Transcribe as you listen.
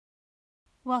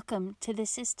Welcome to the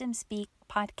System Speak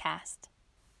podcast.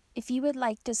 If you would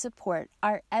like to support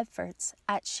our efforts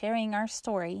at sharing our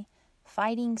story,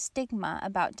 fighting stigma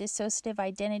about dissociative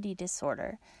identity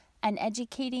disorder, and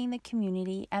educating the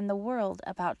community and the world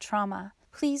about trauma,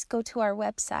 please go to our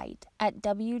website at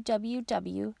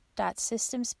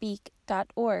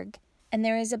www.systemspeak.org, and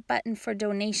there is a button for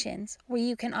donations where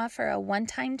you can offer a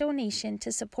one-time donation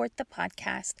to support the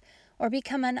podcast or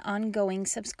become an ongoing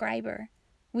subscriber.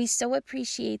 We so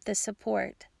appreciate the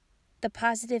support, the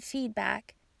positive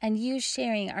feedback, and you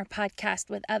sharing our podcast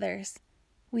with others.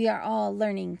 We are all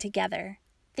learning together.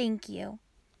 Thank you.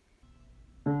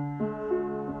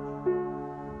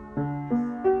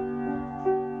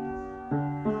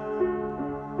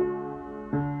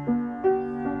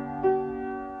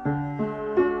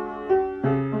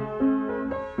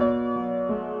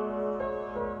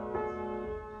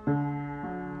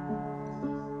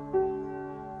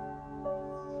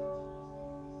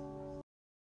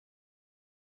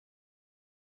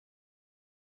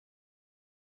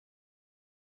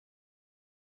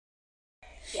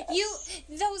 Yes.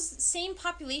 Those same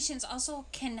populations also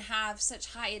can have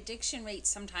such high addiction rates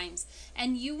sometimes.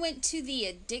 And you went to the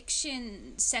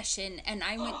addiction session, and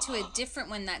I went to a different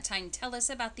one that time. Tell us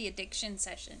about the addiction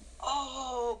session.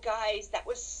 Oh, guys, that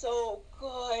was so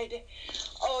good.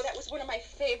 Oh, that was one of my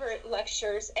favorite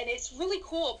lectures. And it's really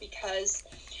cool because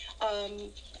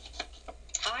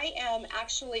I am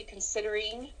actually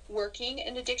considering working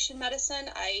in addiction medicine.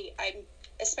 I'm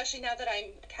especially now that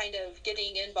I'm kind of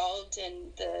getting involved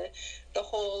in the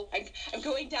whole. I'm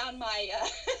going down my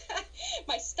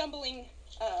my stumbling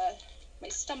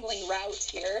route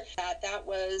here. That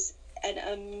was an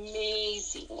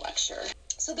amazing lecture.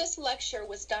 So this lecture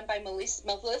was done by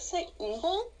Melissa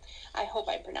Engle. I hope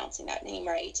I'm pronouncing that name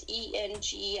right.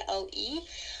 Engle.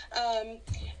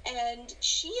 And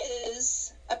she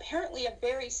is apparently a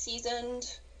very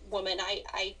seasoned woman.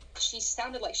 She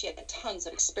sounded like she had tons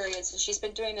of experience, and she's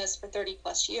been doing this for 30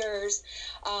 plus years.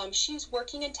 She's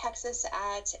working in Texas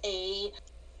at a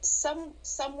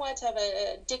somewhat of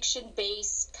an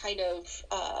addiction-based kind of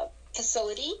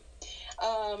facility.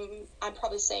 I'm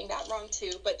probably saying that wrong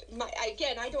too, but I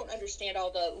don't understand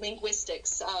all the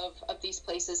linguistics of these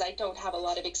places. I don't have a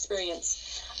lot of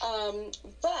experience.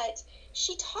 But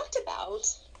she talked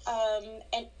about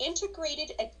an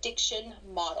integrated addiction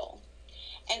model.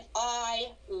 And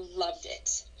I loved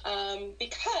it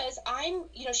because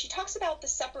she talks about the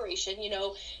separation.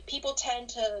 People tend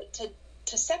to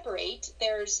separate.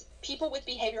 There's people with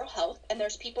behavioral health and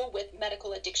there's people with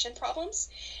medical addiction problems,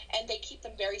 and they keep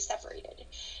them very separated.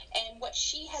 And what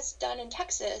she has done in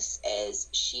Texas is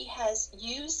she has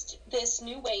used this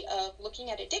new way of looking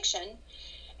at addiction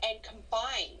and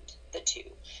combined the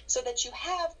two, so that you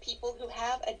have people who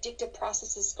have addictive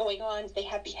processes going on. They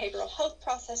have behavioral health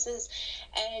processes.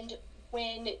 And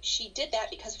when she did that,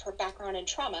 because of her background in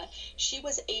trauma, she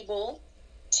was able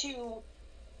to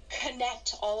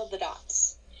connect all of the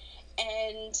dots.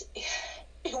 And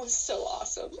it was so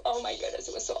awesome. Oh my goodness,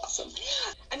 it was so awesome.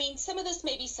 I mean, some of this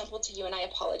may be simple to you, and I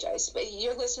apologize, but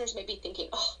your listeners may be thinking,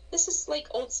 oh, this is like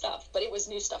old stuff, but it was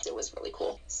new stuff. It was really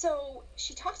cool. So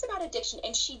she talks about addiction,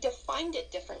 and she defined it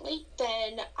differently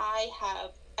than I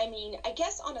have. I mean, I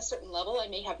guess on a certain level I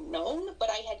may have known, but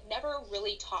I had never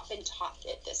really taught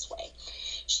it this way.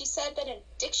 She said that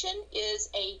addiction is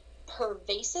a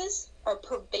pervasive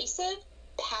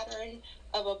pattern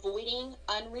of avoiding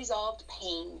unresolved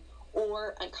pain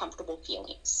or uncomfortable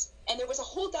feelings. And there was a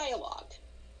whole dialogue.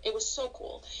 It was so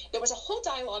cool. There was a whole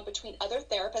dialogue between other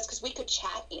therapists, because we could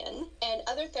chat in, and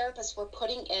other therapists were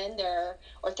putting in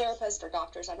therapists or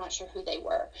doctors, I'm not sure who they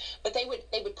were, but they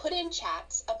would put in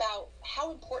chats about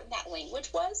how important that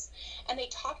language was. And they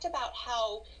talked about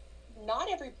how not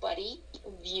everybody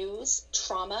views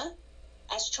trauma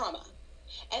as trauma.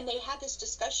 And they had this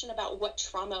discussion about what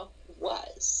trauma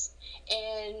was.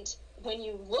 And when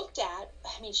you looked at,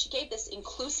 she gave this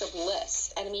inclusive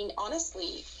list. And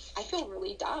honestly, I feel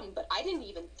really dumb, but I didn't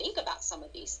even think about some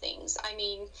of these things.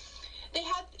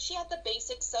 She had the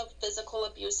basics of physical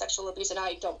abuse, sexual abuse, and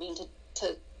I don't mean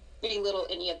to belittle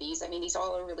any of these. These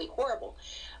all are really horrible.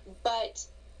 But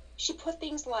she put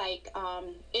things like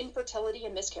infertility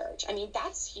and miscarriage.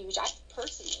 That's huge. I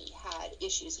personally had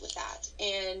issues with that,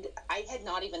 and I had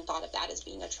not even thought of that as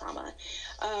being a trauma.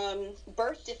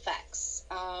 Birth defects,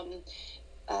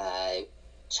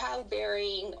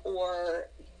 childbearing or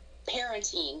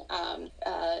parenting,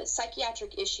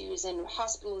 psychiatric issues and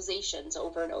hospitalizations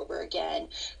over and over again,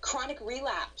 chronic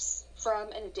relapse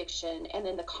from an addiction, and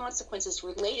then the consequences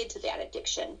related to that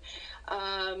addiction,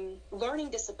 learning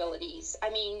disabilities.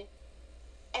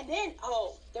 And then,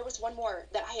 there was one more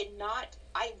that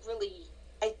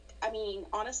I mean,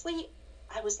 honestly,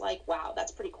 I was like, wow,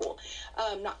 that's pretty cool.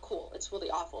 Not cool. It's really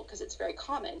awful because it's very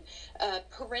common.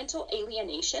 Parental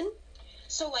alienation.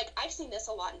 So, like, I've seen this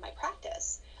a lot in my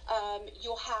practice.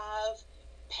 You'll have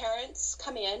parents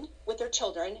come in with their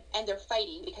children and they're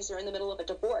fighting because they're in the middle of a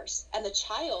divorce. And the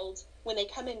child, when they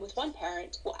come in with one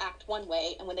parent, will act one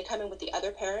way, and when they come in with the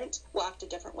other parent, will act a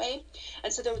different way.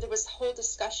 And so there was whole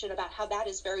discussion about how that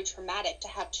is very traumatic to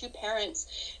have two parents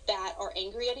that are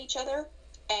angry at each other,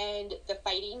 and the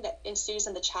fighting that ensues,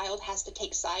 and the child has to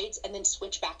take sides and then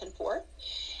switch back and forth,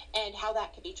 and how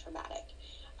that could be traumatic.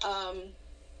 And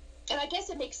I guess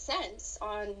it makes sense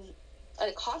on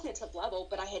a cognitive level,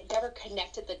 but I had never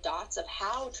connected the dots of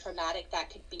how traumatic that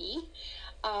could be,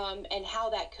 and how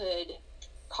that could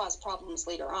cause problems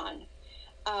later on.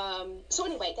 So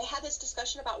anyway, they had this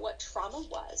discussion about what trauma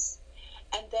was,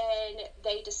 and then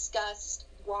they discussed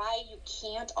why you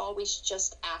can't always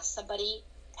just ask somebody,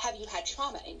 have you had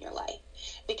trauma in your life?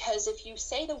 Because if you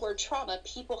say the word trauma,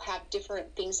 people have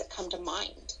different things that come to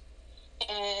mind.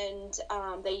 And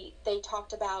they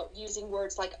talked about using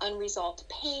words like unresolved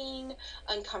pain,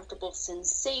 uncomfortable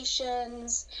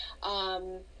sensations,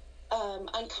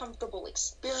 uncomfortable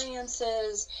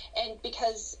experiences, and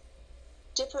because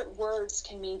different words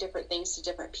can mean different things to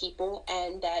different people,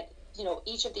 and that, you know,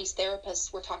 each of these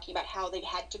therapists were talking about how they've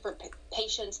had different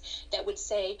patients that would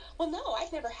say, well, no,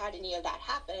 I've never had any of that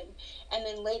happen. And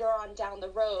then later on down the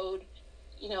road,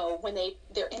 you know, when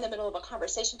they're in the middle of a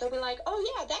conversation, they'll be like,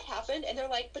 oh yeah, that happened. And they're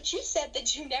like, but you said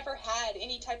that you never had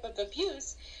any type of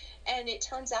abuse. And it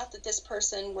turns out that this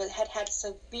person had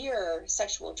severe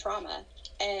sexual trauma,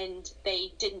 and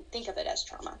they didn't think of it as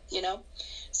trauma, you know?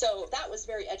 So that was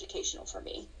very educational for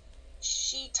me.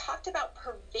 She talked about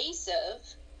pervasive,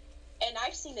 and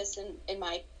I've seen this in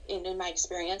my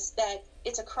experience, that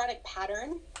it's a chronic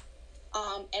pattern,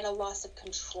 and a loss of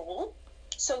control,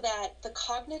 so that the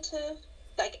cognitive,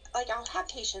 like I'll have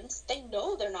patients, they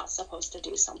know they're not supposed to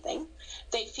do something.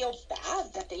 They feel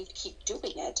bad that they keep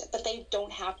doing it, but they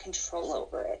don't have control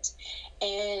over it.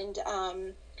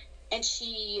 And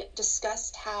she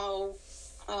discussed how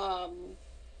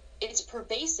it's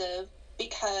pervasive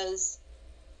because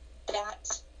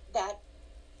that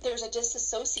there's a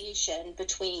disassociation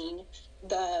between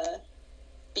the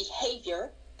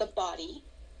behavior, the body,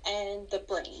 and the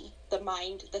brain, the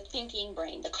mind, the thinking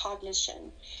brain, the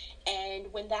cognition.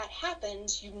 And when that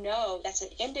happens, you know that's an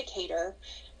indicator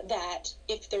that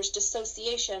if there's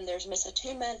dissociation, there's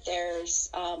misattunement, there's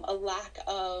a lack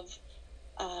of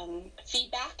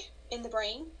feedback in the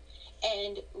brain.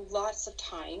 And lots of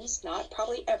times, not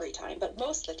probably every time, but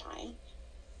most of the time,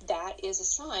 that is a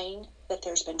sign that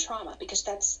there's been trauma, because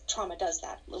trauma does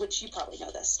that, which you probably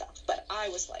know this stuff. But I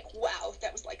was like, wow,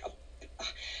 that was like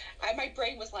my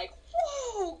brain was like,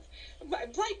 whoa, my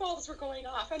light bulbs were going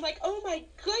off. I'm like, oh my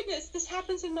goodness, this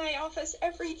happens in my office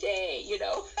every day, you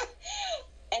know?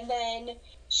 And then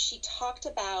she talked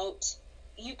about,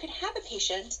 you can have a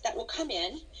patient that will come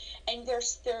in and they're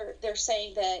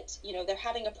saying that, you know, they're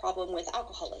having a problem with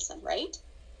alcoholism, right?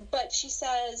 But she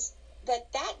says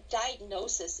that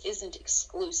diagnosis isn't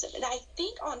exclusive. And I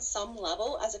think on some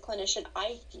level, as a clinician,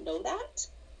 I know that.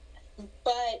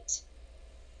 But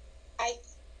I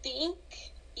think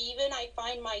even I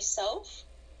find myself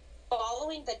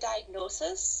following the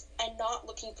diagnosis and not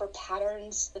looking for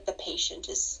patterns that the patient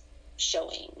is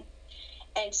showing.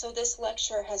 And so this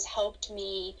lecture has helped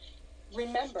me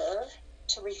remember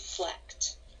to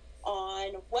reflect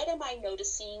on what am I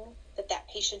noticing that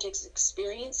patient is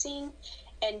experiencing.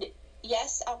 And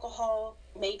yes, alcohol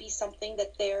may be something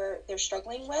that they're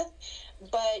struggling with,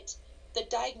 but the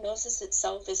diagnosis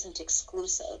itself isn't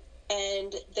exclusive.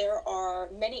 And there are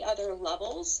many other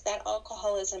levels that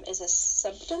alcoholism is a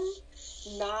symptom,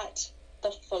 not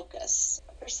the focus.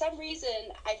 For some reason,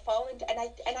 I fall into,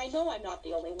 and I know I'm not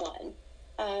the only one.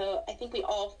 I think we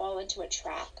all fall into a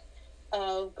trap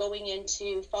of going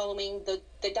into following the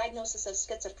diagnosis of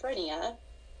schizophrenia.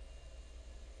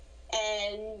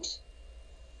 And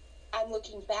I'm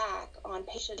looking back on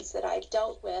patients that I've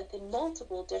dealt with in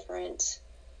multiple different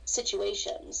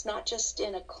situations, not just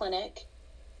in a clinic,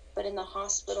 but in the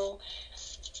hospital,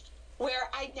 where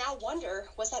I now wonder,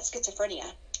 was that schizophrenia?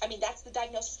 I mean, that's the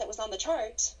diagnosis that was on the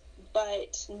chart,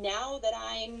 but now that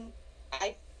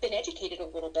I've been educated a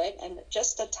little bit, and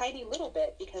just a tiny little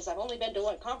bit, because I've only been to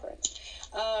one conference,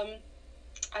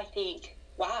 I think,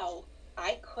 wow,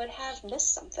 I could have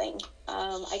missed something.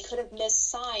 I could have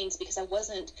missed signs because I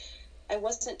wasn't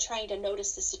trying to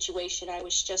notice the situation. I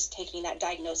was just taking that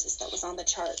diagnosis that was on the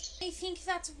chart. I think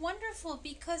that's wonderful,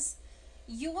 because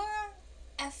your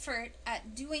effort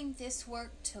at doing this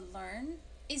work to learn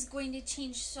is going to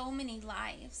change so many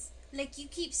lives. Like, you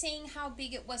keep saying how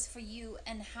big it was for you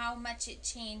and how much it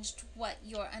changed what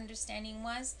your understanding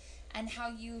was and how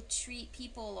you treat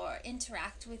people or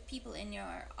interact with people in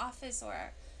your office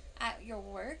or at your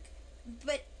work.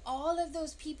 But all of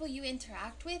those people you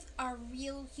interact with are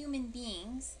real human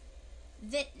beings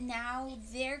that now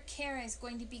their care is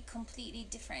going to be completely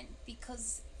different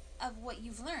because of what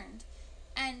you've learned.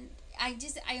 And I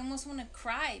almost want to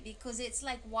cry because it's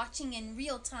like watching in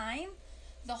real time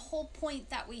the whole point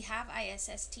that we have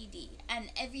ISSTD and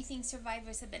everything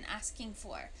survivors have been asking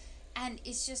for. And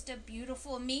it's just a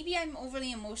beautiful, maybe I'm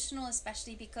overly emotional,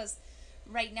 especially because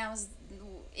right now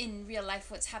in real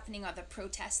life what's happening are the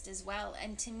protests as well.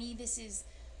 And to me, this is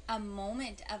a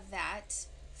moment of that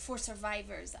for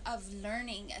survivors, of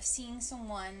learning, of seeing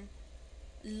someone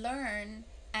learn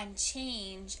and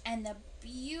change, and the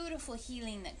beautiful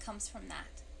healing that comes from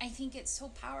that. I think it's so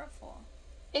powerful.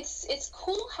 It's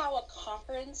cool how a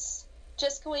conference,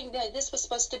 just going to, this was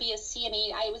supposed to be a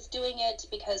CME. I was doing it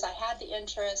because I had the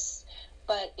interest,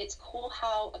 but it's cool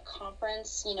how a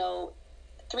conference, you know,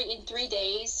 in 3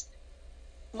 days,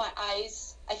 I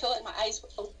feel like my eyes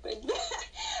were open.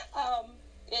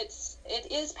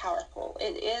 It is powerful.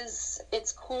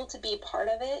 It's cool to be a part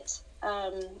of it.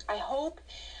 I hope,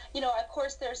 you know, of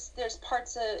course there's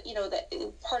parts of, you know, that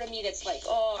part of me that's like,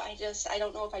 oh, I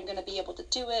don't know if I'm going to be able to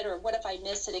do it, or what if I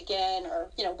miss it again, or,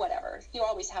 you know, whatever. You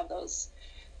always have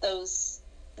those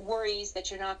worries that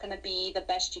you're not going to be the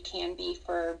best you can be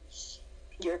for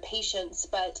your patients,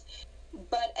 but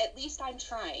at least I'm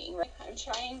trying, right? I'm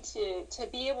trying to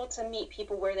be able to meet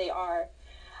people where they are.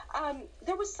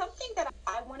 There was something that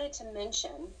I wanted to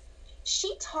mention.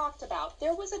 She talked about,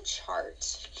 there was a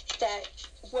chart that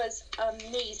was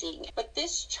amazing, but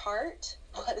this chart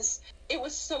it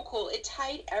was so cool. It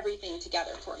tied everything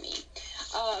together for me.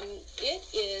 It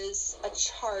is a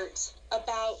chart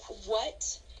about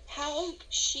how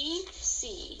she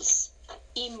sees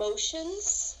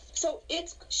emotions. So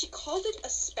she called it a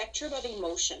spectrum of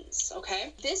emotions,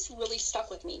 okay? This really stuck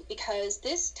with me because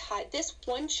this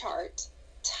one chart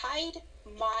tied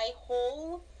my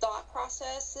whole thought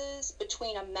processes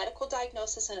between a medical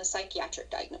diagnosis and a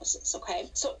psychiatric diagnosis, okay?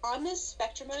 So on this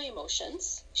spectrum of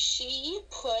emotions, she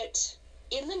put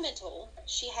in the middle,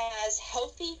 she has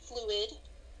healthy fluid,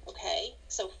 okay?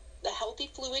 So the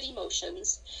healthy fluid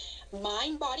emotions,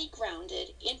 mind, body, grounded,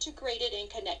 integrated, and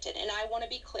connected. And I want to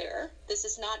be clear, this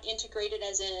is not integrated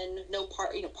as in no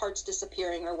parts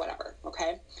disappearing or whatever,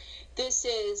 okay? This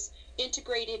is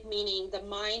integrated, meaning the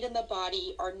mind and the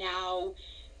body are now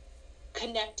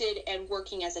connected and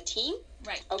working as a team.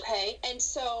 Right. Okay. And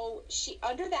so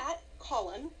under that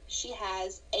column, she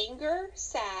has anger,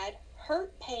 sad,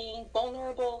 hurt, pain,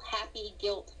 vulnerable, happy,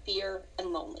 guilt, fear, and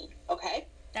lonely. Okay.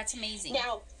 That's amazing.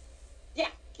 Now, yeah,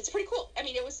 it's pretty cool. I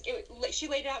mean, she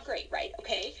laid it out great, right?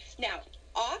 Okay. Now,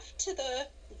 off to the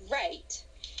right,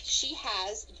 she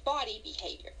has body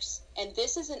behaviors. And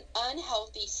this is an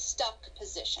unhealthy, stuck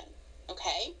position.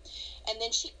 Okay? And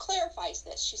then she clarifies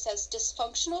this. She says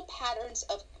dysfunctional patterns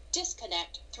of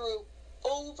disconnect through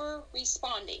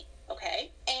over-responding.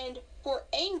 Okay? And for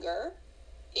anger,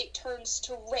 it turns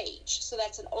to rage. So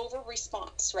that's an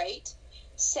over-response, right?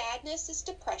 Sadness is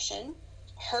depression.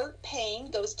 Hurt,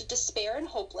 pain goes to despair and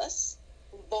hopeless.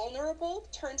 Vulnerable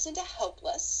turns into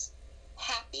helpless.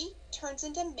 Happy turns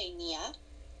into mania.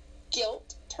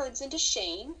 Guilt turns into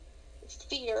shame.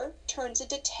 Fear turns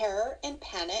into terror and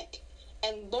panic.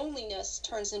 And loneliness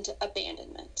turns into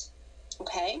abandonment.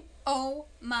 Okay? Oh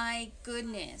my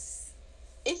goodness.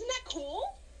 Isn't that cool?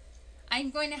 I'm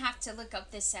going to have to look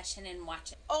up this session and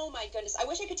watch it. Oh my goodness. I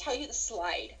wish I could tell you the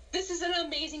slide. This is an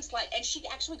amazing slide. And she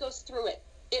actually goes through it.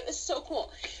 It was so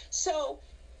cool. So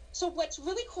what's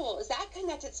really cool is that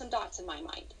connected some dots in my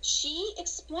mind. She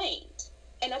explained,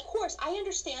 and of course I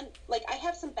understand, like I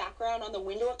have some background on the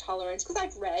window of tolerance because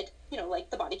I've read, you know,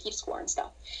 like the Body Keeps Score and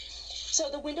stuff. So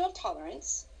the window of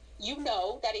tolerance, you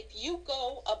know that if you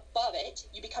go above it,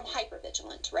 you become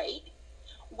hypervigilant, right?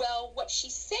 Well, what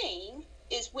she's saying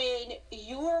is when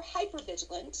you're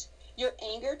hypervigilant, your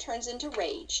anger turns into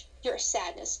rage, your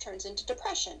sadness turns into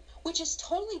depression, which is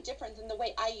totally different than the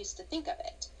way I used to think of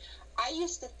it. I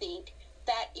used to think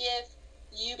that if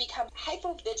you become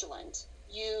hypervigilant,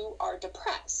 you are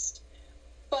depressed.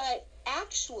 But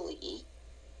actually,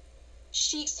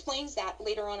 she explains that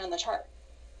later on in the chart.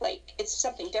 Like, it's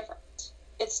something different.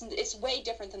 It's way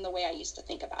different than the way I used to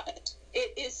think about it.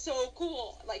 It is so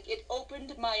cool. Like, it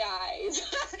opened my eyes.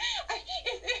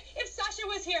 If Sasha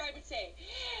was here, I would say,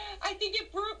 I think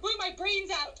it blew my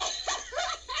brains out.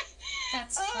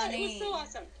 That's funny. It was so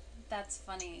awesome. That's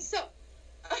funny.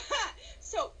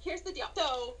 So here's the deal.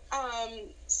 So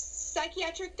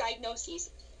psychiatric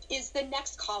diagnoses is the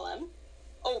next column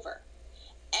over.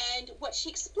 And what she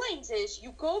explains is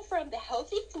you go from the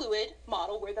healthy fluid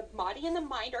model where the body and the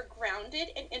mind are grounded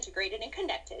and integrated and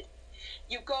connected.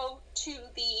 You go to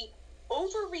the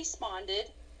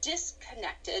over-responded,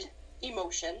 disconnected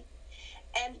emotion.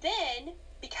 And then,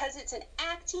 because it's an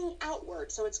acting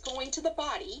outward, so it's going to the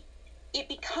body, it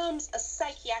becomes a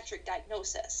psychiatric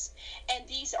diagnosis. And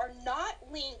these are not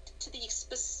linked to the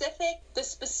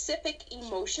specific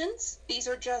emotions. These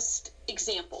are just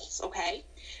examples, okay?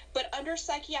 But under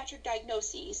psychiatric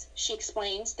diagnoses, she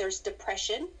explains there's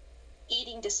depression,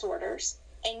 eating disorders,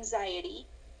 anxiety,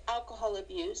 alcohol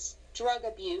abuse, drug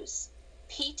abuse,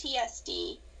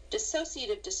 PTSD,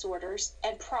 dissociative disorders,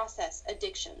 and process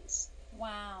addictions.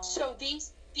 Wow. So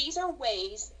these are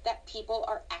ways that people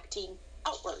are acting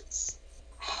outwards.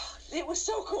 It was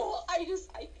so cool. I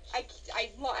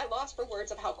lost for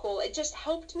words of how cool. It just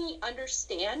helped me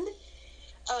understand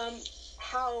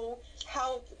how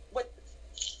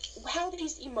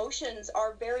these emotions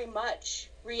are very much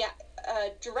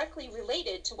directly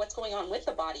related to what's going on with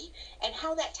the body and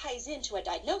how that ties into a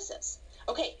diagnosis.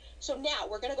 Okay, so now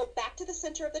we're going to go back to the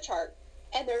center of the chart,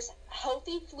 and there's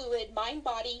healthy fluid, mind,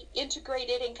 body,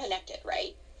 integrated and connected,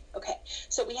 right? Okay,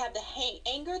 so we have the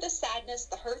anger, the sadness,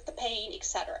 the hurt, the pain,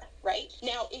 etc., right?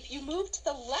 Now, if you move to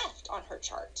the left on her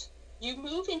chart, you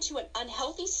move into an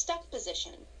unhealthy stuck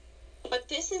position, but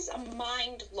this is a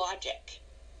mind logic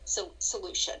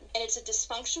solution, and it's a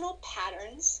dysfunctional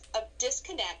patterns of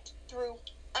disconnect through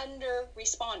under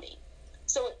responding.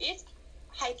 So it's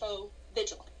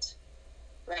hypovigilant,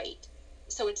 right?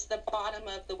 So it's the bottom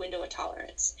of the window of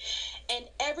tolerance. And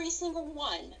every single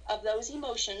one of those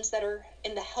emotions that are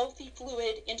in the healthy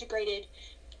fluid integrated,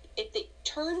 if it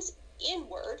turns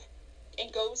inward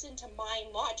and goes into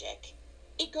mind logic,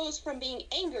 it goes from being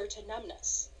anger to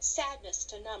numbness, sadness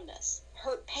to numbness,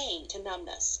 hurt, pain to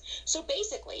numbness. So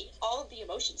basically, all of the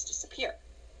emotions disappear.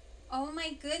 Oh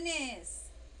my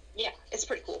goodness. Yeah, it's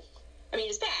pretty cool. I mean,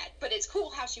 it's bad, but it's cool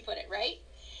how she put it, right?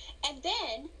 And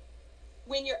then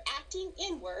when you're acting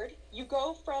inward, you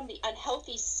go from the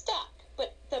unhealthy stuck,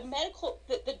 but the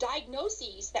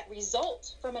diagnoses that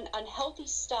result from an unhealthy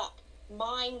stuck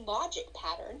mind logic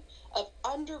pattern of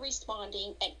under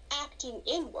responding and acting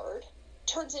inward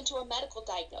turns into a medical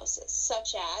diagnosis,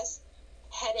 such as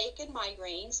headache and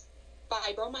migraines,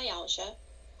 fibromyalgia,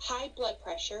 high blood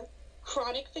pressure,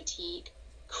 chronic fatigue,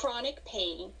 chronic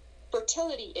pain,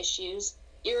 fertility issues,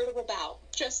 irritable bowel,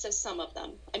 just as some of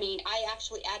them. I mean, I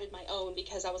actually added my own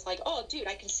because I was like, oh, dude,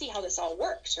 I can see how this all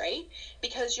works, right?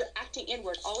 Because you're acting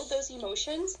inward. All of those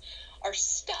emotions are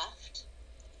stuffed.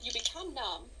 You become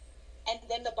numb, and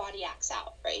then the body acts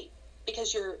out, right?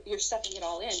 Because you're stuffing it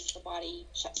all in, so the body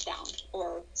shuts down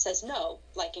or says no,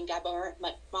 like in Gabor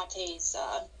Mate's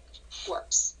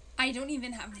works. I don't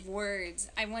even have words.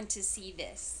 I want to see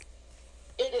this.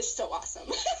 It is so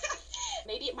awesome.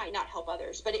 Maybe it might not help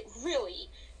others, but it really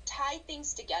tied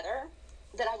things together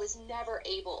that I was never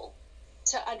able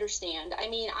to understand. I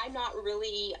mean, I'm not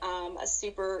really a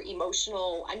super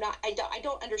emotional. I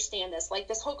don't understand this. Like,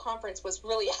 this whole conference was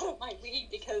really out of my league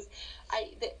because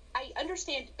I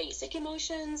understand basic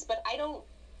emotions, but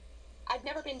I've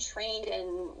never been trained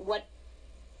in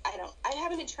I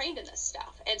haven't been trained in this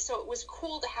stuff. And so it was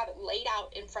cool to have it laid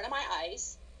out in front of my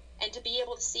eyes and to be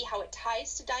able to see how it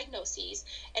ties to diagnoses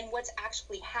and what's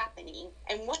actually happening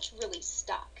and what's really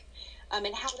stuck,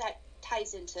 and how that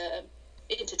ties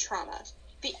into trauma.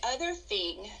 The other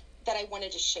thing that I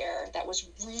wanted to share that was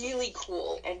really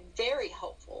cool and very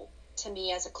helpful to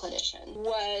me as a clinician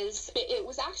was it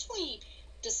was actually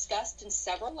discussed in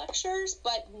several lectures,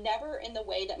 but never in the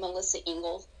way that Melissa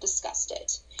Engel discussed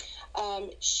it.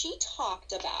 She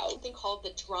talked about something called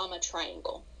the drama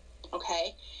triangle,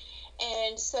 okay?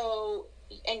 And so,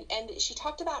 and she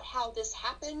talked about how this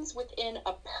happens within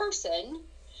a person,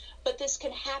 but this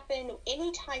can happen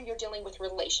anytime you're dealing with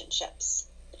relationships.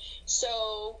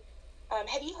 So,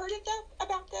 have you heard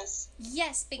about this?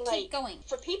 Yes, but keep going.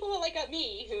 For people like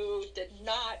me who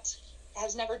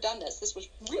has never done this, this was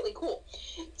really cool.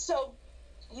 So,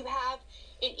 you have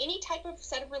in any type of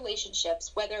set of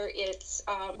relationships, whether it's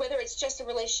just a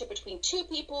relationship between two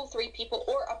people, three people,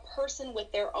 or a person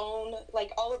with their own,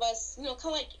 like all of us, kind of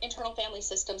like internal family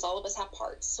systems, all of us have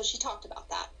parts. So she talked about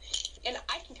that. And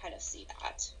I can kind of see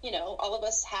that, all of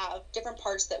us have different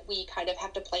parts that we kind of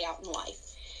have to play out in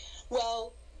life.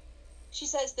 Well, she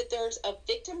says that there's a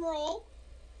victim role,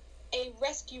 a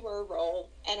rescuer role,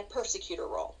 and a persecutor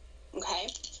role. Okay.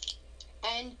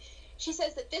 And she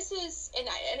says that this is,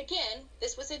 and again,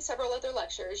 this was in several other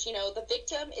lectures, the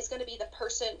victim is going to be the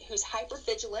person who's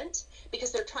hypervigilant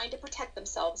because they're trying to protect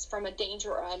themselves from a danger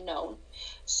or unknown.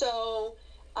 So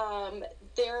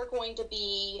they're going to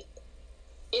be,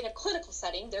 in a clinical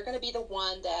setting, they're going to be the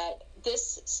one that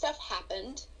this stuff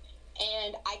happened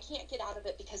and I can't get out of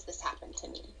it because this happened to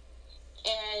me.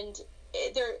 And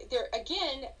they're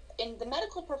again, in the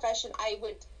medical profession, I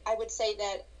would say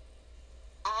that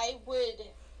I would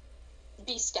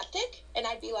be skeptic, and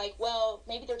I'd be like, well,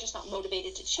 maybe they're just not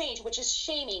motivated to change, which is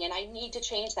shaming, and I need to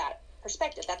change that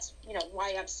perspective. That's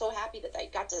why I'm so happy that I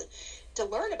got to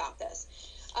learn about this.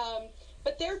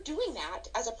 But they're doing that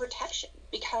as a protection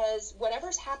because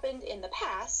whatever's happened in the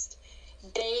past,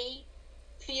 they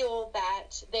feel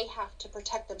that they have to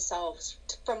protect themselves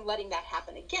from letting that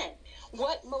happen again.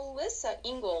 What Melissa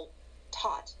Engel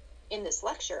taught in this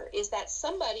lecture is that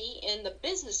somebody in the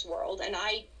business world, and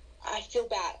I feel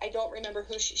bad, I don't remember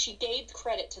who she gave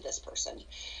credit to this person,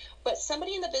 but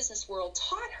somebody in the business world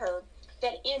taught her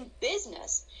that in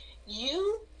business,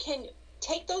 you can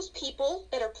take those people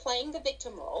that are playing the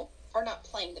victim role, or not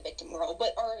playing the victim role,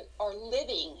 but are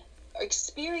living, or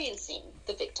experiencing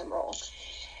the victim role,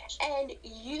 and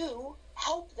you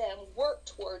help them work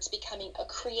towards becoming a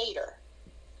creator.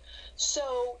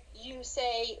 So you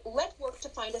say, let's work to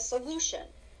find a solution.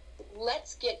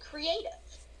 Let's get creative.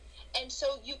 And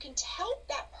so you can help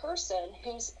that person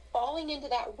who's falling into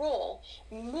that role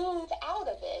move out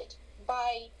of it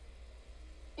by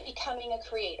becoming a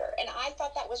creator. And I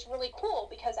thought that was really cool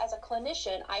because as a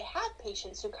clinician, I have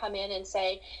patients who come in and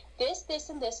say, this,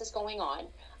 and this is going on.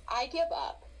 I give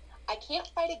up. I can't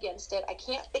fight against it. I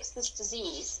can't fix this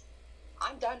disease.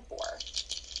 I'm done for.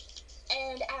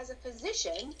 And as a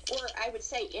physician, or I would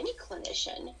say any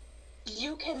clinician,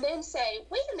 you can then say,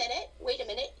 wait a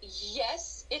minute.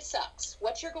 Yes, it sucks.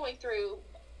 What you're going through,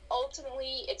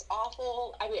 ultimately, it's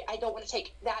awful. I don't want to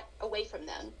take that away from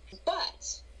them.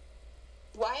 But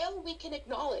while we can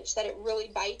acknowledge that it really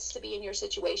bites to be in your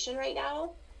situation right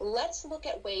now, let's look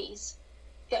at ways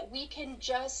that we can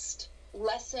just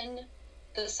lessen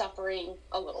the suffering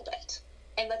a little bit.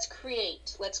 And let's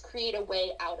create a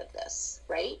way out of this,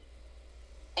 right?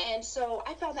 And so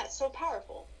I found that so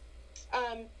powerful.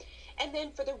 And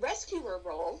then for the rescuer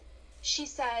role, she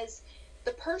says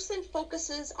the person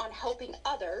focuses on helping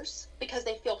others because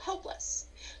they feel helpless.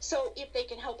 So if they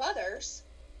can help others,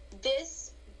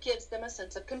 this gives them a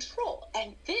sense of control.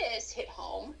 And this hit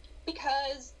home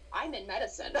because I'm in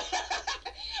medicine.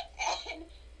 And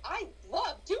I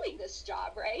love doing this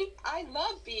job, right? I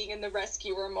love being in the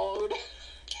rescuer mode.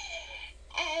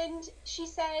 And she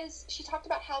says, she talked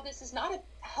about how this is not a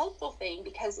helpful thing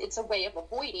because it's a way of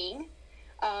avoiding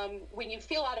when you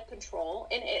feel out of control.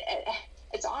 And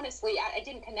it's honestly, I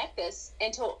didn't connect this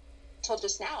until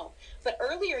just now. But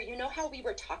earlier, how we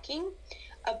were talking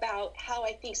about how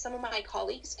I think some of my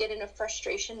colleagues get in a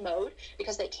frustration mode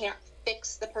because they can't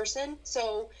fix the person.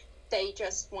 So they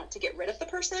just want to get rid of the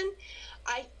person.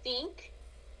 I think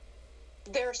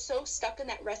they're so stuck in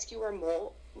that rescuer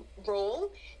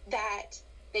role that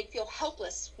they feel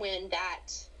helpless when that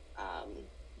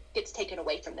gets taken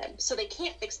away from them. So they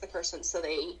can't fix the person, so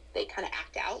they kind of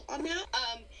act out on that.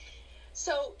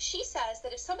 So she says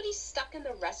that if somebody's stuck in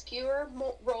the rescuer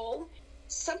role,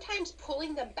 sometimes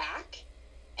pulling them back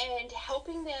and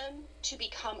helping them to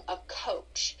become a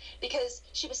coach. Because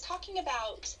she was talking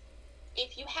about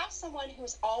if you have someone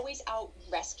who's always out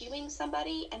rescuing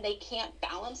somebody and they can't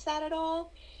balance that at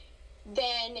all,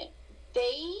 then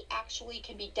they actually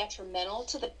can be detrimental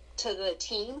to the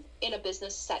team in a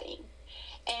business setting.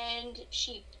 And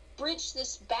she bridged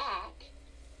this back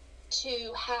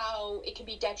to how it can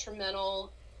be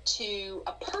detrimental to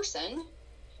a person.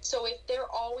 So if they're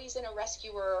always in a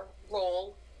rescuer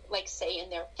role, like say in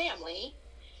their family,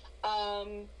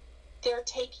 they're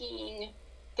taking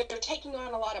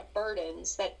on a lot of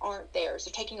burdens that aren't theirs.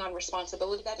 They're taking on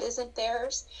responsibility that isn't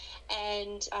theirs,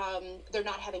 and they're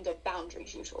not having good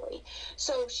boundaries usually.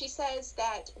 So she says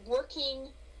that working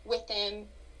with them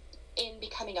in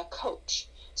becoming a coach.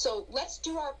 So let's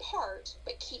do our part,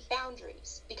 but keep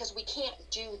boundaries because we can't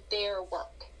do their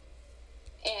work.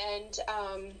 And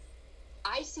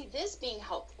I see this being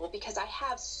helpful because I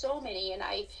have so many, and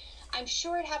I'm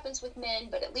sure it happens with men,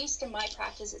 but at least in my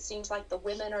practice, it seems like the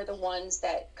women are the ones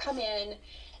that come in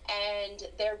and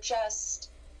they're just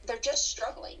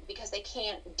struggling because they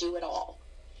can't do it all.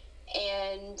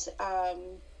 And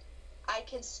I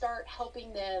can start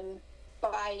helping them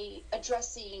by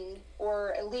addressing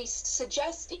or at least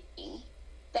suggesting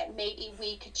that maybe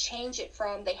we could change it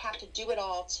from they have to do it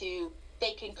all to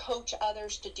they can coach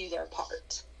others to do their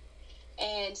part.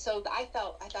 And so I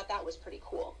thought that was pretty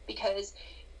cool, because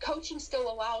coaching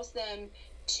still allows them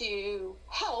to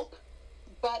help,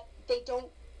 but they don't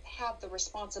have the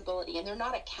responsibility, and they're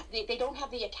not they don't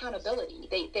have the accountability.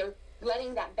 They're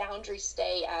letting that boundary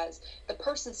stay as the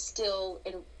person's still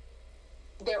in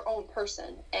their own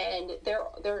person, and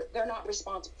they're not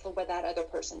responsible for what that other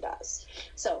person does.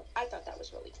 So I thought that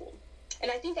was really cool, and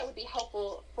I think that would be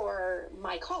helpful for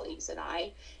my colleagues and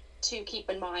I to keep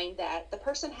in mind that the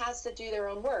person has to do their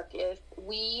own work. If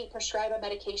we prescribe a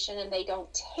medication and they don't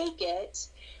take it,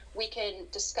 we can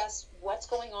discuss what's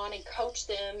going on and coach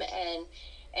them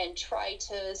and try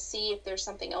to see if there's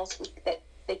something else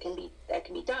that can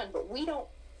be done. But we don't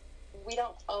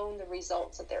own the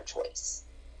results of their choice.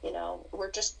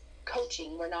 We're just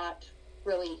coaching. We're not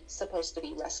really supposed to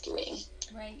be rescuing.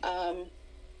 Right.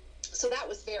 So that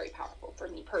was very powerful for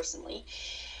me personally.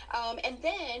 And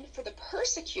then for the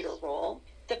persecutor role,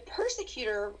 the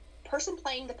person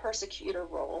playing the persecutor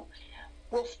role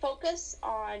will focus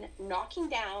on knocking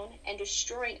down and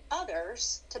destroying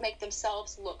others to make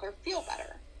themselves look or feel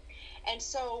better. And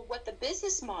so what the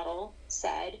business model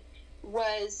said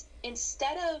was,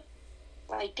 instead of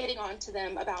like getting on to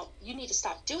them about you need to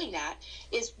stop doing that,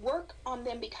 is work on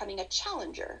them becoming a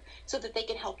challenger so that they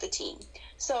can help the team.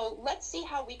 So let's see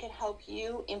how we can help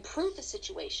you improve the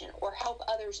situation or help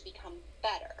others become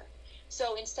better.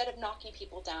 So instead of knocking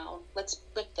people down, let's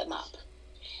lift them up.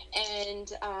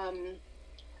 And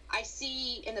I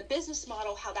see in the business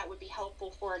model how that would be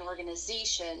helpful for an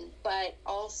organization, but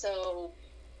also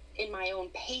in my own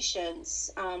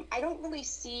patients, I don't really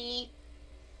see,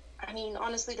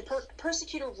 honestly, the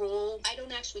persecutor role, I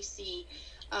don't actually see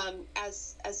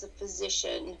as a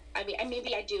physician.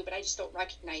 Maybe I do, but I just don't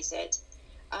recognize it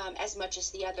as much as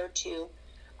the other two.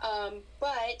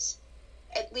 But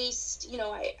at least,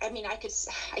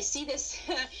 I see this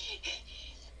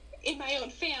in my own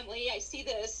family. I see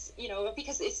this,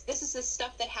 because this is the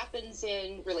stuff that happens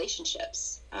in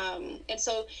relationships. And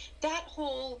so that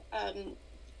whole,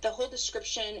 the whole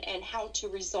description and how to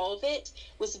resolve it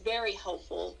was very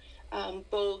helpful,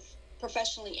 both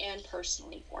professionally and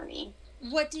personally for me.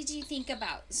 What did you think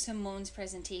about Simone's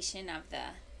presentation of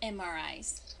the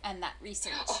MRIs and that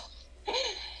research?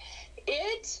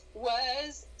 It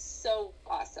was so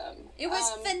awesome. It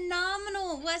was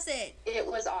phenomenal, was it? It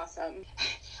was awesome.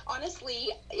 Honestly,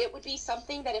 it would be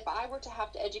something that if I were to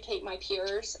have to educate my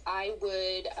peers, I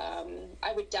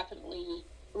would definitely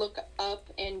look up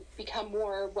and become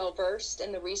more well-versed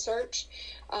in the research,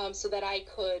 so that I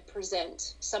could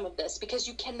present some of this, because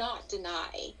you cannot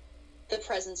deny the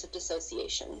presence of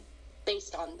dissociation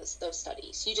based on those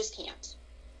studies. You just can't.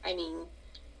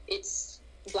 It's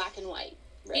black and white,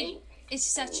 right? It's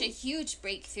such a huge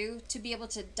breakthrough to be able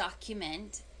to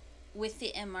document with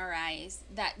the MRIs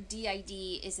that DID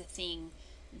is a thing,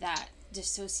 that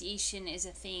dissociation is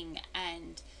a thing,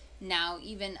 and now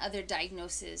even other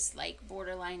diagnoses like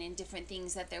borderline and different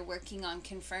things that they're working on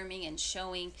confirming and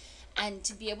showing, and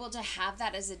to be able to have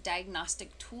that as a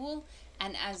diagnostic tool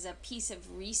and as a piece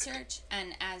of research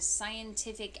and as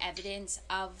scientific evidence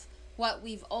of what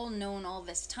we've all known all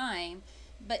this time,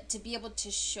 but to be able to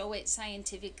show it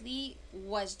scientifically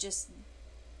was just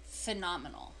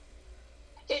phenomenal.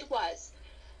 It was.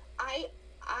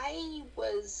 I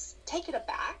was taken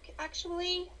aback,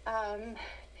 actually.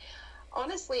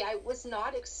 Honestly, I was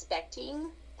not expecting,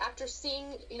 after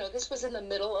seeing, this was in the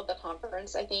middle of the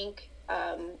conference, I think.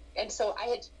 And so I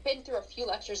had been through a few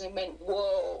lectures and went,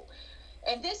 whoa.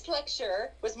 And this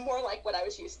lecture was more like what I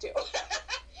was used to,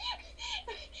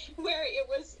 where it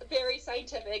was very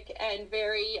scientific and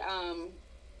very,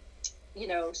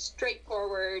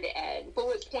 straightforward and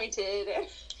bullet pointed.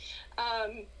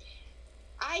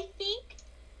 I think,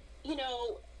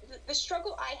 the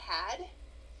struggle I had,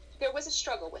 there was a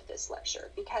struggle with this lecture,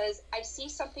 because I see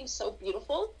something so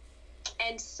beautiful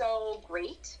and so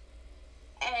great,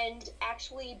 and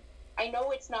actually I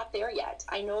know it's not there yet.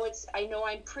 I know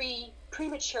I'm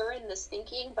premature in this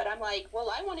thinking, but I'm like,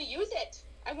 well, I want to use it.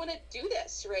 I want to do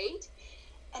this, right?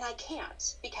 And I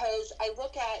can't, because I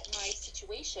look at my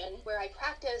situation where I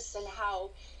practice and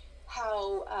how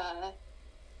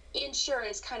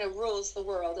insurance kind of rules the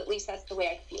world. At least that's the way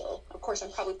I feel. Of course,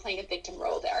 I'm probably playing a victim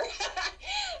role there.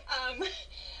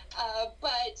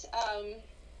 But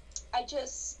I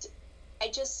guess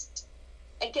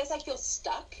I feel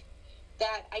stuck,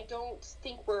 that I don't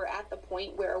think we're at the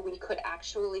point where we could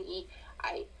actually,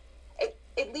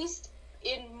 at least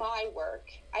in my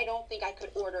work, I don't think I could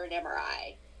order an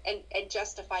MRI and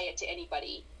justify it to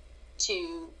anybody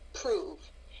to prove.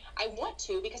 I want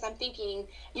to, because I'm thinking,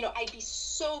 I'd be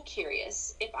so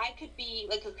curious if I could be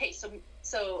like, okay,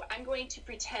 so I'm going to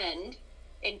pretend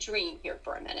and dream here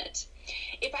for a minute.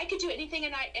 If I could do anything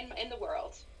in the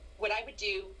world, what I would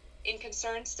do in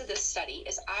concerns to this study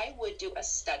is I would do a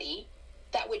study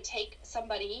that would take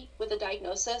somebody with a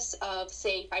diagnosis of,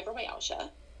 say, fibromyalgia,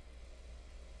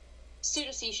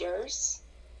 pseudoseizures,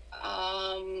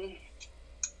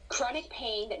 chronic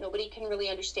pain that nobody can really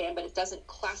understand, but it doesn't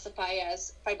classify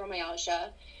as fibromyalgia.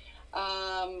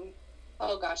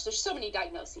 Oh gosh, there's so many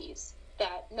diagnoses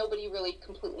that nobody really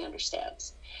completely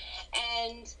understands.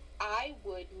 And I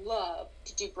would love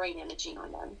to do brain imaging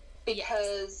on them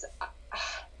because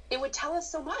it would tell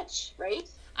us so much, right?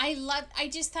 I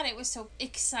just thought it was so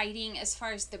exciting as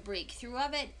far as the breakthrough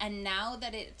of it, and now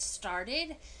that it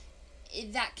started,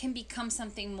 that can become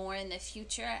something more in the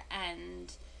future,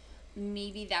 and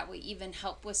maybe that would even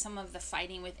help with some of the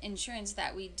fighting with insurance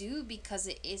that we do, because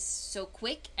it is so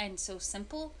quick and so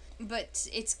simple, but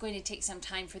it's going to take some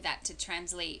time for that to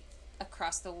translate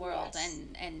across the world. Yes.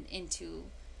 and into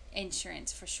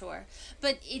insurance for sure.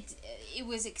 But it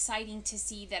was exciting to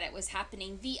see that it was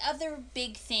happening. The other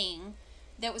big thing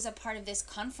that was a part of this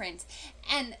conference,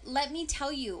 and let me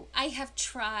tell you, I have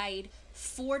tried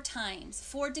 4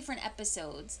 different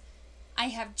episodes. I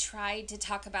have tried to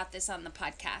talk about this on the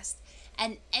podcast,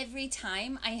 and every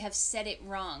time I have said it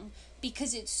wrong,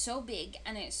 because it's so big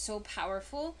and it's so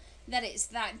powerful that it's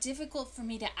that difficult for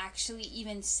me to actually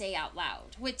even say out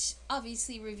loud, which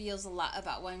obviously reveals a lot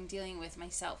about what I'm dealing with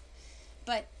myself.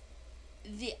 But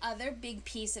the other big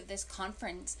piece of this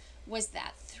conference was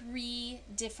that 3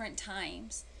 different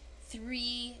times,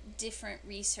 3 different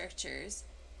researchers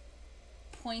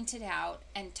pointed out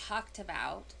and talked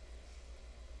about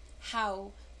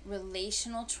how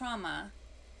relational trauma,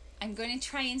 I'm going to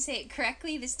try and say it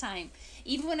correctly this time.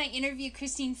 Even when I interviewed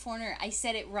Christine Forner, I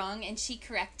said it wrong and she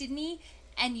corrected me,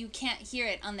 and you can't hear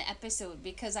it on the episode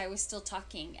because I was still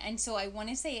talking. And so I want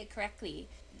to say it correctly.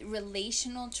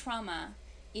 Relational trauma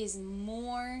is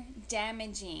more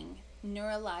damaging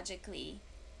neurologically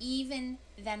even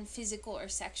than physical or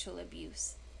sexual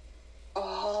abuse.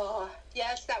 Oh,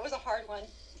 yes, that was a hard one.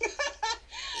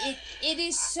 It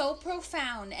is so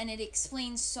profound, and it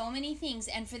explains so many things,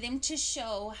 and for them to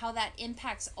show how that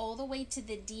impacts all the way to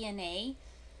the DNA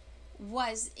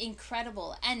was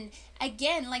incredible. And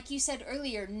again, like you said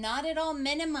earlier, not at all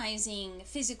minimizing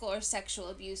physical or sexual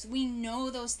abuse. We know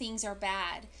those things are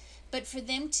bad, but for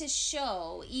them to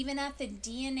show, even at the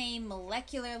DNA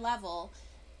molecular level,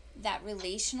 that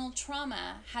relational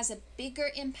trauma has a bigger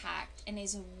impact and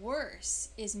is worse,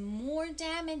 is more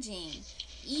damaging,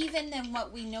 even than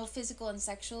what we know physical and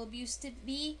sexual abuse to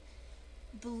be,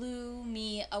 blew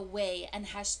me away and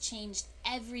has changed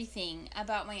everything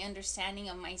about my understanding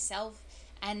of myself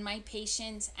and my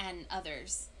patients and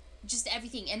others. Just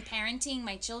everything. And parenting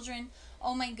my children,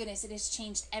 oh my goodness, it has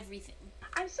changed everything.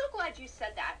 I'm so glad you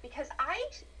said that, because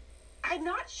I'm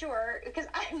not sure, because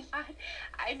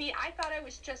I mean, I thought I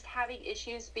was just having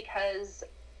issues because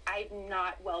I'm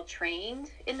not well trained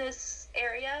in this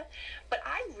area, but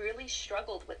I really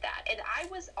struggled with that. And I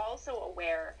was also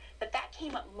aware that that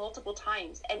came up multiple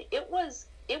times, and it was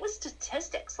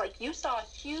statistics. Like, you saw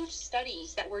huge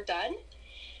studies that were done.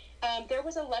 There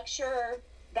was a lecture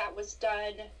that was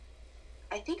done,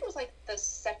 I think it was like the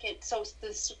second, so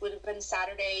this would have been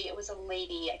Saturday. It was a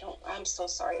lady, I'm so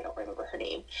sorry, I don't remember her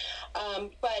name.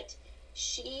 But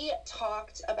she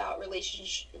talked about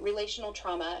relational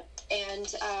trauma,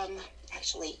 and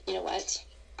actually, you know what?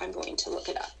 I'm going to look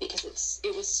it up because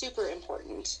it was super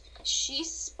important. She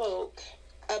spoke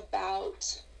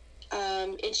about,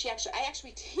 and I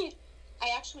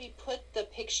actually put the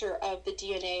picture of the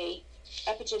DNA,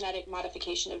 epigenetic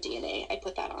modification of DNA. I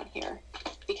put that on here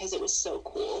because it was so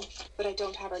cool, but I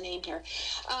don't have her name here.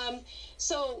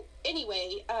 So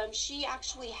anyway, she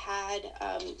actually had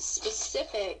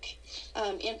specific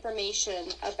information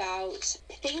about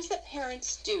things that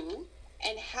parents do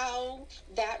and how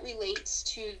that relates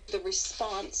to the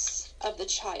response of the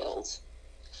child.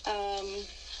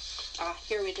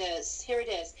 Here it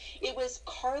is. It was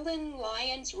Carlin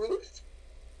Lyons Ruth.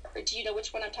 Do you know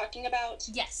which one I'm talking about?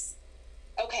 Yes.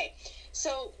 Okay,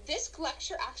 so this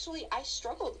lecture, actually, I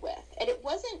struggled with, and it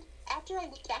wasn't, after I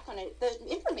looked back on it, the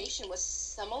information was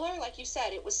similar. Like you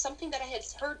said, it was something that I had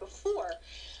heard before,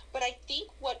 but I think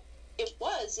what it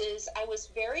was is I was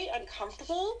very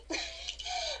uncomfortable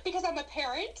because I'm a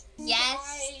parent.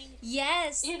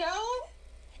 Yes. You know?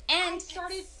 And I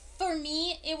started... For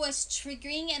me, it was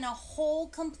triggering in a whole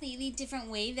completely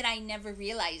different way that I never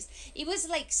realized. It was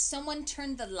like someone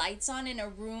turned the lights on in a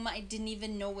room I didn't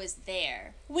even know was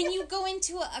there. When you go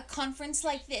into a conference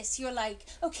like this, you're like,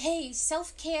 okay,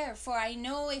 self-care, for I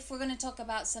know if we're going to talk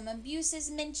about some abuses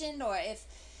mentioned, or if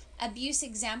abuse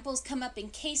examples come up in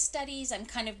case studies. I'm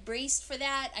kind of braced for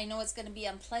that. I know it's going to be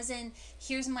unpleasant.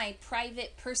 Here's my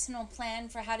private personal plan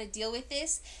for how to deal with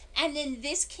this. And then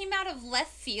this came out of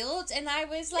left field and I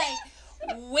was like,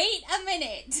 wait a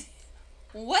minute.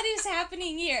 What is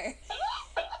happening here?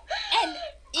 And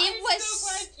it was so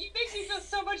glad. You make me feel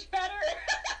so much better.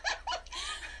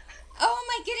 Oh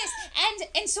my goodness.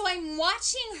 And so I'm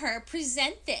watching her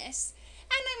present this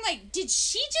and I'm like, did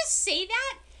she just say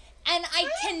that? And I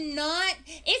cannot,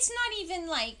 it's not even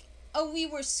like, oh, we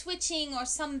were switching or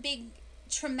some big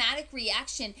traumatic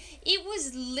reaction. It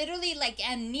was literally like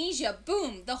amnesia.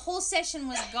 Boom, the whole session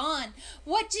was gone.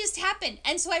 What just happened?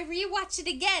 And so I rewatched it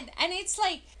again and it's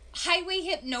like highway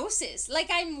hypnosis. Like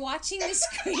I'm watching the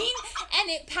screen and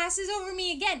it passes over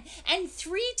me again. And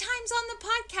 3 times on the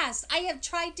podcast, I have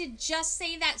tried to just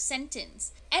say that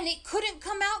sentence and it couldn't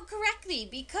come out correctly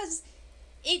because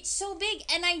it's so big.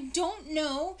 And I don't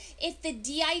know if the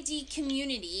DID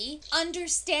community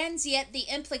understands yet the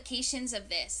implications of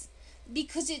this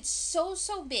because it's so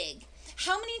big.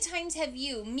 How many times have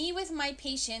you, me with my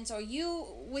patients or you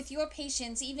with your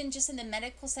patients, even just in the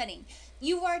medical setting,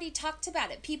 you've already talked about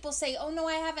it. People say, oh no,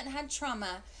 I haven't had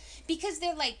trauma because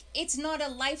they're like, it's not a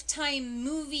Lifetime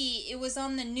movie. It was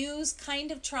on the news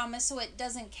kind of trauma, so it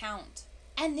doesn't count.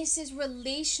 And this is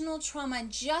relational trauma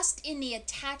just in the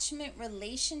attachment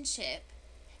relationship.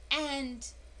 And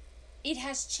it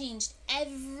has changed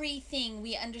everything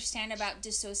we understand about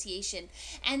dissociation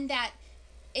and that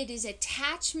it is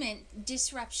attachment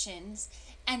disruptions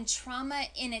and trauma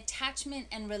in attachment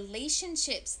and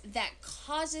relationships that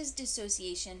causes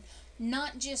dissociation,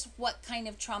 not just what kind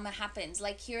of trauma happens.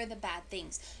 Like, here are the bad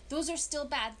things. Those are still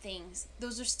bad things.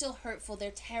 Those are still hurtful.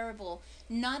 They're terrible.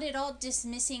 Not at all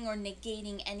dismissing or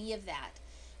negating any of that.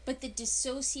 But the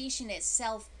dissociation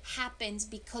itself happens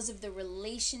because of the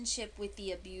relationship with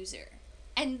the abuser.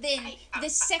 And then the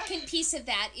second piece of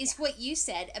that is what you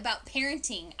said about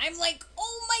parenting. I'm like,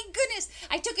 oh my goodness.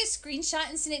 I took a screenshot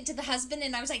and sent it to the husband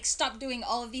and I was like, stop doing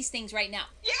all of these things right now.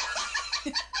 Yeah.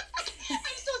 I'm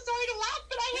so sorry to laugh,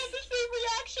 but I had the same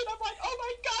reaction. I'm like, oh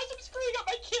my gosh, I'm screwing up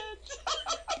my kids.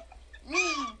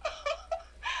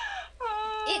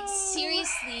 It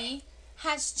seriously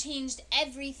has changed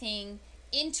everything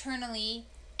internally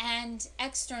and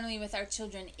externally with our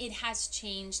children. It has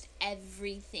changed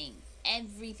everything.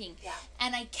 Yeah.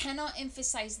 And I cannot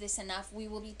emphasize this enough. We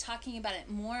will be talking about it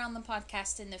more on the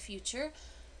podcast in the future,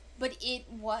 but it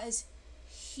was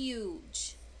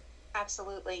huge.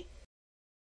 Absolutely.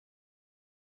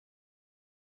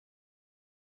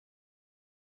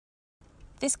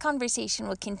 This conversation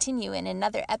will continue in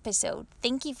another episode.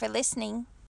 Thank you for listening.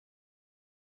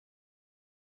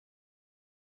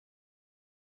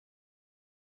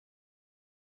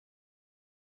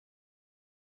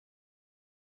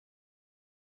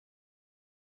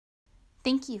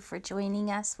 Thank you for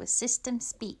joining us with System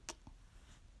Speak,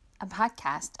 a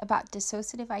podcast about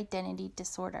dissociative identity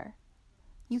disorder.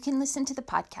 You can listen to the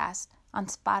podcast on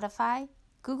Spotify,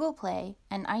 Google Play,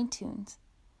 and iTunes,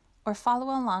 or follow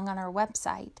along on our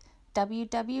website,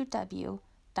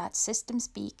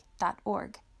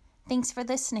 www.systemspeak.org. Thanks for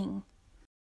listening.